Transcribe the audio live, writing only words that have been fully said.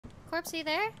Amigops, are you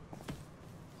there?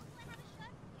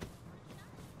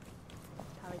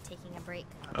 Probably taking a break.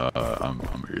 I'm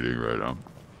eating right now.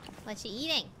 What you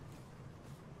eating?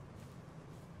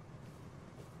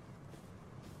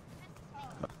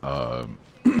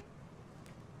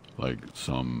 Like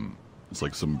it's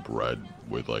like some bread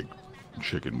with like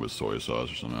chicken with soy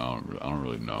sauce or something. I don't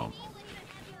really know.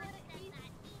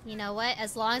 You know what?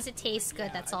 As long as it tastes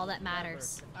good, that's all that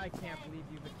matters. I can't believe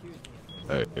you've accused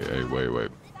me. Hey,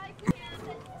 wait.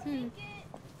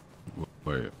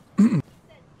 Wait.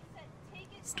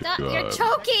 Stop! You're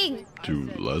choking! To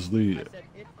Leslie?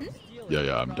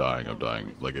 Yeah, I'm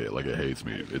dying. Like it hates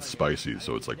me. It's spicy,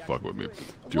 so it's like fuck with me.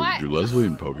 Do Leslie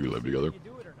and Pokey live together?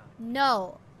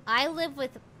 No. I live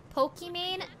with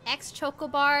Pokimane,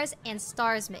 ex-Chocobars, and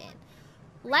Starsman.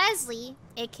 Leslie,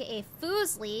 aka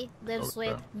Foozly, lives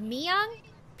with Myung,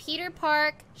 Peter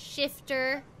Park,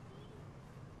 Shifter.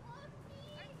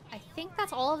 I think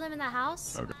that's all of them in the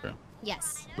house. Okay.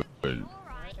 Yes. But,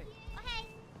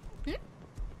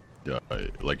 yeah,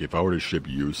 like if I were to ship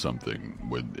you something,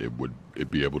 would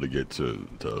it be able to get to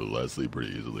Leslie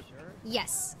pretty easily?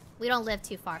 Yes. We don't live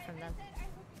too far from them.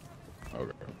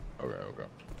 Okay.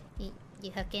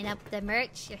 You hooking up the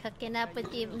merch? You're hooking up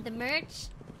with the merch?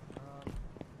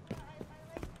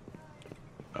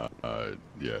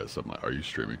 Yeah, something like. Are you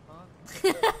streaming?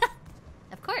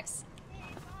 Of course.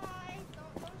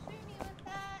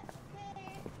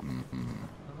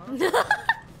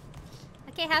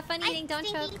 Okay, have fun eating. Don't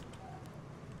choke.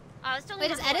 Wait,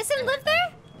 does Edison live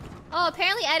there? Oh,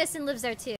 apparently Edison lives there too.